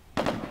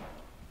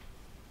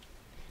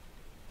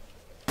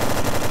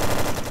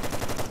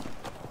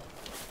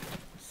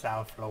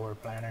 South lower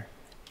planner.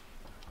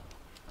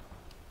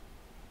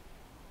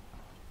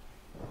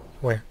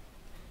 Where?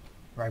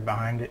 Right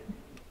behind it.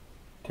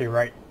 To your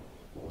right.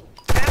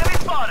 Enemy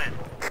spotted.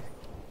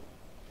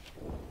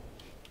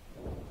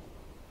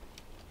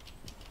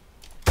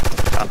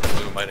 Top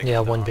blue might have Yeah,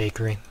 gone one down.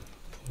 bakery.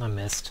 I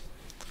missed.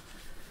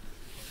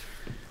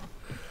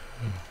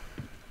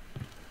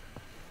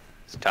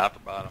 It's top or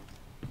bottom.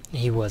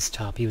 He was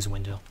top. He was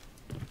window.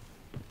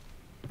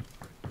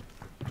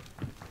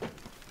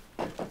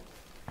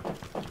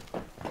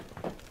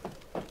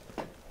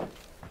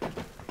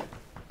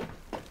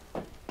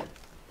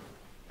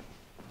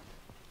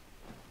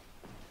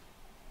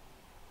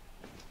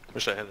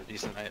 Wish I had a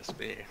decent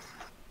ISB.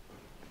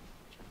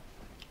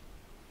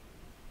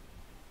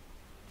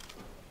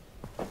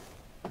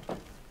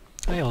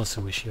 I also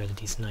wish you had a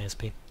decent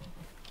ISP.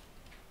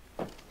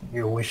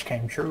 Your wish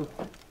came true.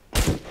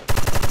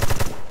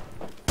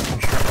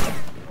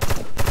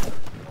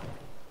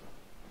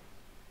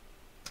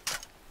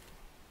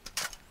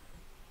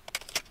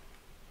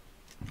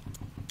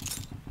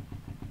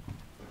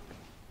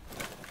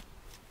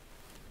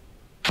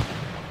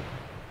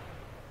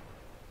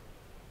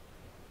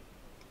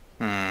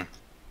 Hmm.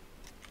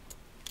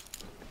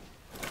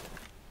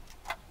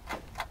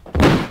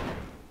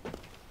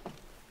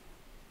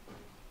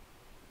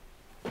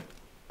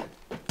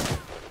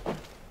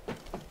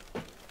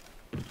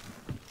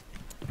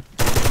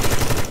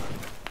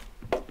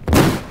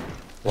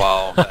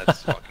 Wow,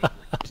 that's fucking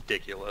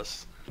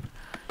ridiculous.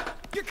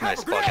 Your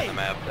Nice cover plug in the grenade!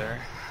 map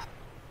there.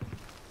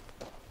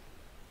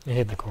 It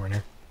hit the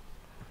corner.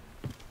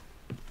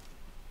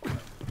 Enemy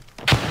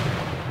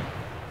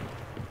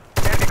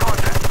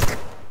contact.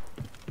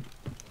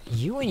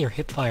 You and your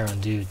hip fire on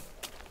dude.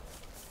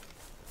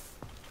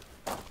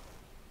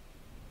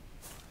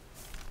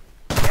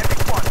 Enemy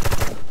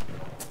spotted.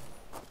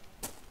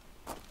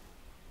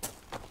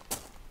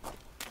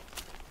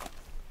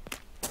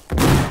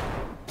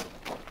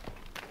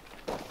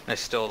 I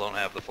still don't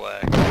have the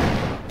flag.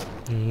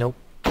 Nope.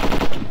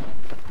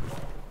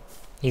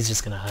 He's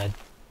just gonna hide.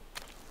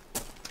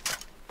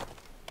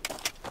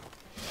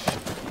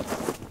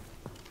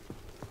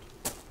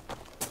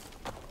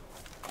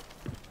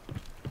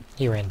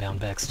 He ran down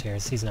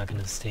backstairs. He's not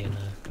gonna stay in the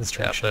Yep,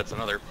 construction. that's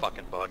another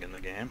fucking bug in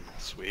the game.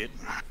 Sweet.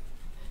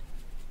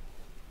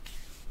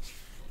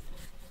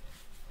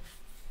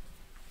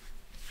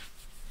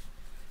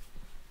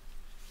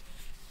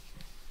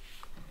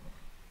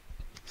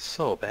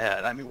 So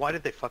bad. I mean, why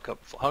did they fuck up?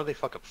 How did they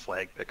fuck up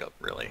flag pickup,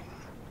 really?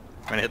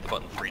 I mean, I hit the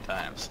button 3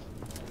 times.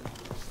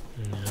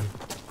 Yeah.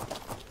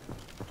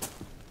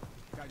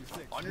 Got your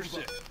six. On your Move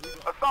up.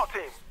 six. Assault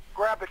team,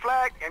 grab the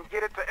flag and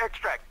get it to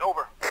extract.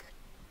 Over.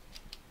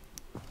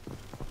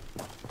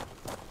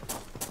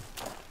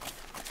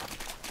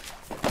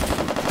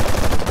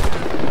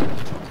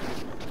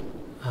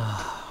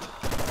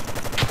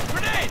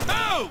 Grenade,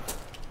 move!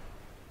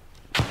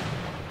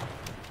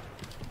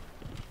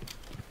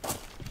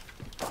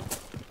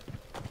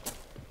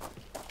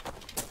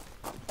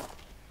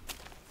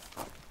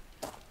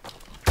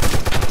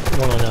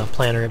 One on a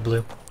planter at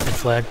blue. Red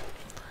flag.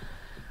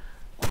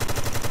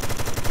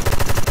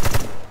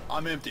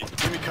 I'm empty.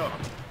 Give me cover.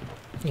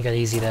 You gotta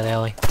easy that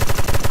alley.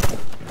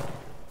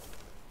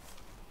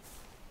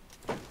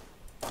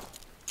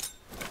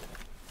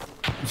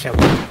 You said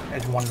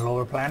there's one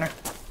lower planner?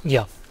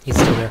 Yeah, he's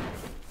still there.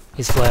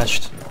 He's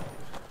flashed.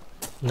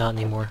 Not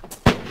anymore.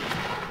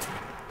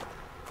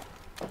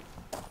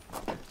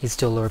 He's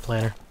still lower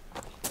planner.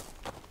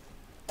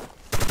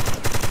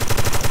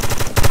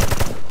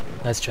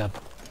 Nice job.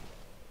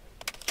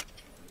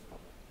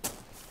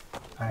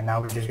 Alright,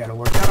 now we just gotta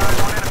work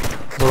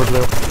on Lower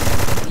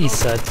blue. East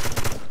side.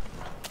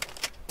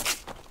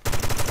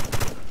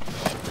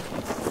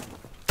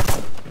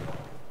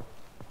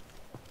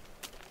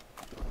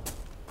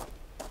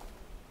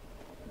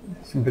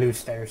 some blue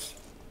stairs.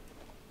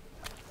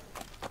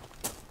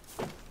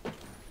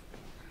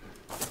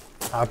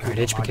 I'll keep Alright,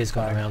 them HPK's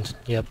going occupied. around.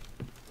 Yep.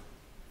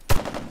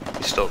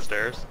 He's still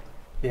upstairs.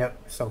 Yep,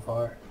 so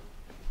far.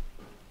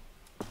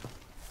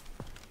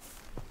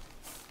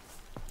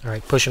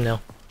 Alright, push him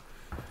now.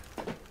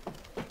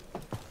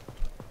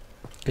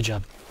 Good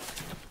job.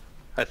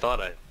 I thought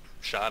I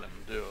shot him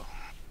too.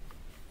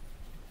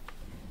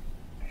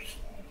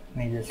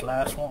 Need this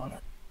last one.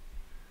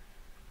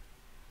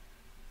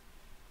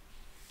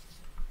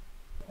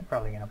 I'm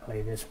probably gonna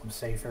play this one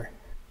safer.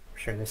 I'm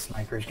sure this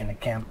sniper's gonna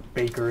camp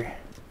bakery.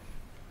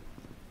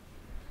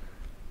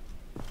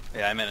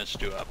 Yeah, I managed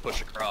to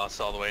push across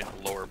all the way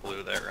to lower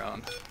blue that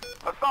round.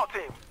 Assault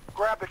team,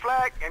 grab the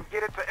flag and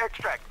get it to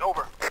extract.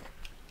 Over.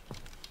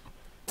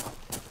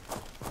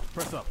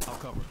 Press up. I'll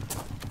cover.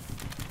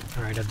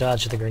 Alright, I've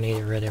dodged the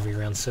grenade at red every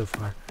round so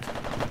far.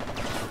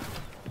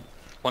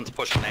 One's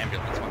pushing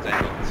ambulance, one's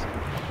ambulance.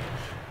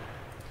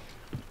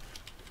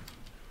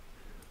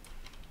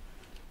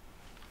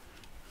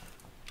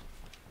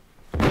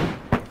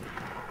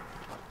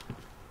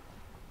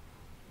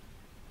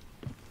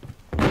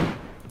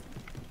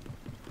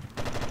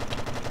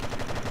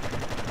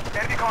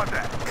 Enemy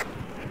contact.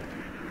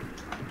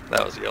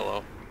 That was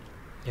yellow.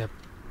 Yep.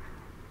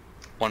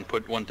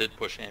 One did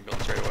push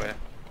ambulance right away.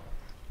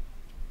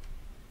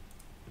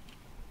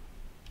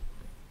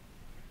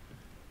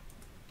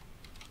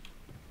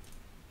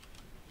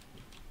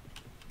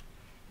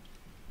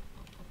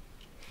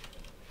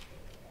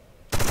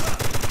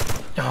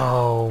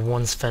 Oh,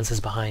 one's fence is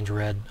behind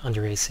red,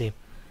 under AC.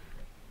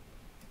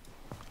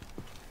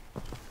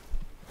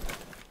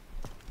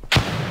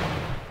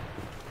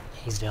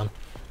 He's down.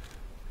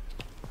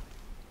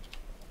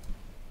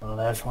 The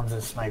last one's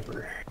a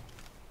sniper.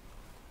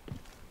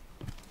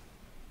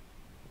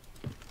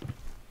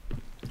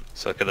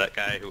 So could that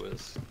guy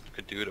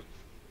could do to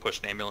push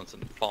an ambulance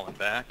and falling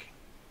back?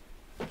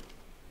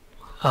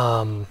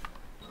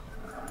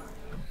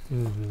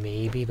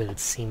 Maybe, but it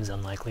seems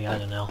unlikely. I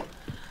don't know.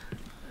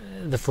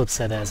 The flip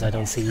side is I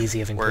don't see easy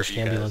having Where have pushed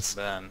you guys ambulance.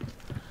 been?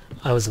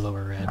 I was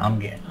lower red.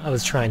 I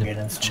was trying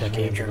getting to some check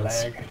major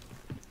ambulance. lag.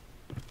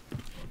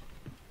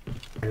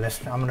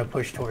 I'm gonna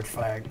push towards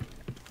flag.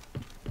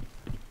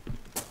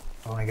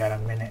 Only got a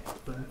minute,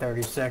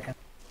 30 seconds.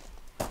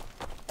 Yeah,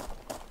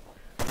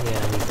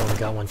 and you've only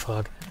got one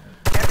fog.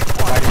 Enemy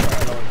spotted. Right in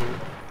front of you.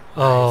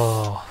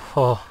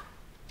 Oh.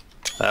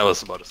 That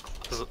was about as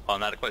close. Well,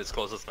 not quite as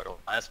close as our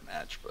last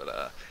match,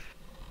 but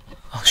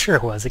Oh, sure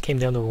it was. It came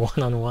down to a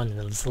one-on-one, and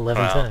it was 11-10.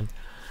 Wow.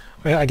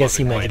 Well, I guess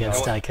he wasn't meant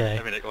quite- against IK.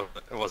 I mean, it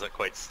wasn't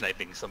quite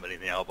sniping somebody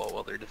in the elbow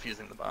while they're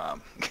defusing the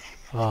bomb.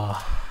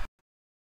 Oh.